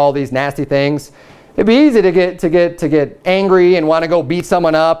coming with all these nasty things. It'd be easy to get angry and want to go beat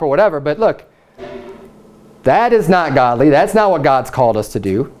someone up or whatever. But look, that is not godly. That's not what God's called us to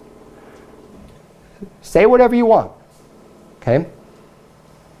do. Say whatever you want. Okay?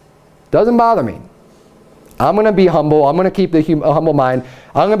 Doesn't bother me. I'm going to be humble. I'm going to keep the humble mind.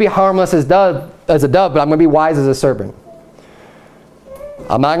 I'm going to be harmless as a dove, but I'm going to be wise as a serpent.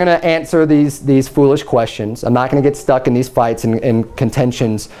 I'm not going to answer these foolish questions. I'm not going to get stuck in these fights and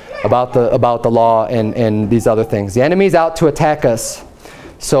contentions about the law and these other things. The enemy's out to attack us,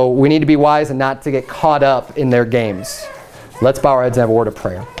 so we need to be wise and not to get caught up in their games. Let's bow our heads and have a word of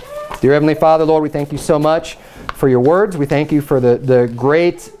prayer. Dear Heavenly Father, Lord, we thank you so much for your words. We thank you for the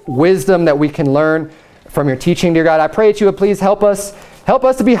great wisdom that we can learn from your teaching, dear God. I pray that you would please help us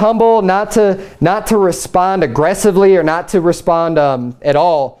to be humble, not to respond aggressively or not to respond at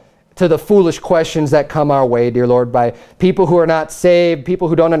all to the foolish questions that come our way, dear Lord, by people who are not saved, people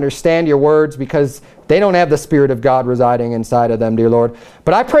who don't understand your words because they don't have the Spirit of God residing inside of them, dear Lord.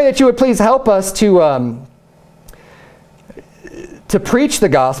 But I pray that you would please help us to preach the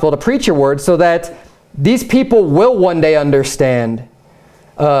gospel, to preach your word, so that these people will one day understand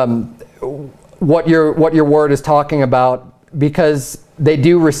what your word is talking about, because they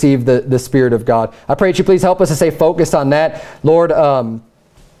do receive the Spirit of God. I pray that you please help us to stay focused on that. Lord,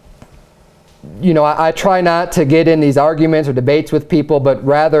 you know, I try not to get in these arguments or debates with people, but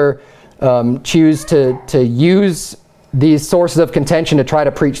rather choose to use these sources of contention to try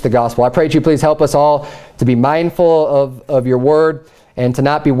to preach the gospel. I pray that you please help us all to be mindful of your word and to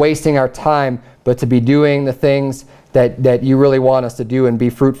not be wasting our time, but to be doing the things that you really want us to do and be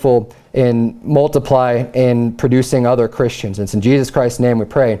fruitful and multiply in producing other Christians. And it's in Jesus Christ's name we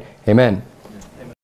pray. Amen.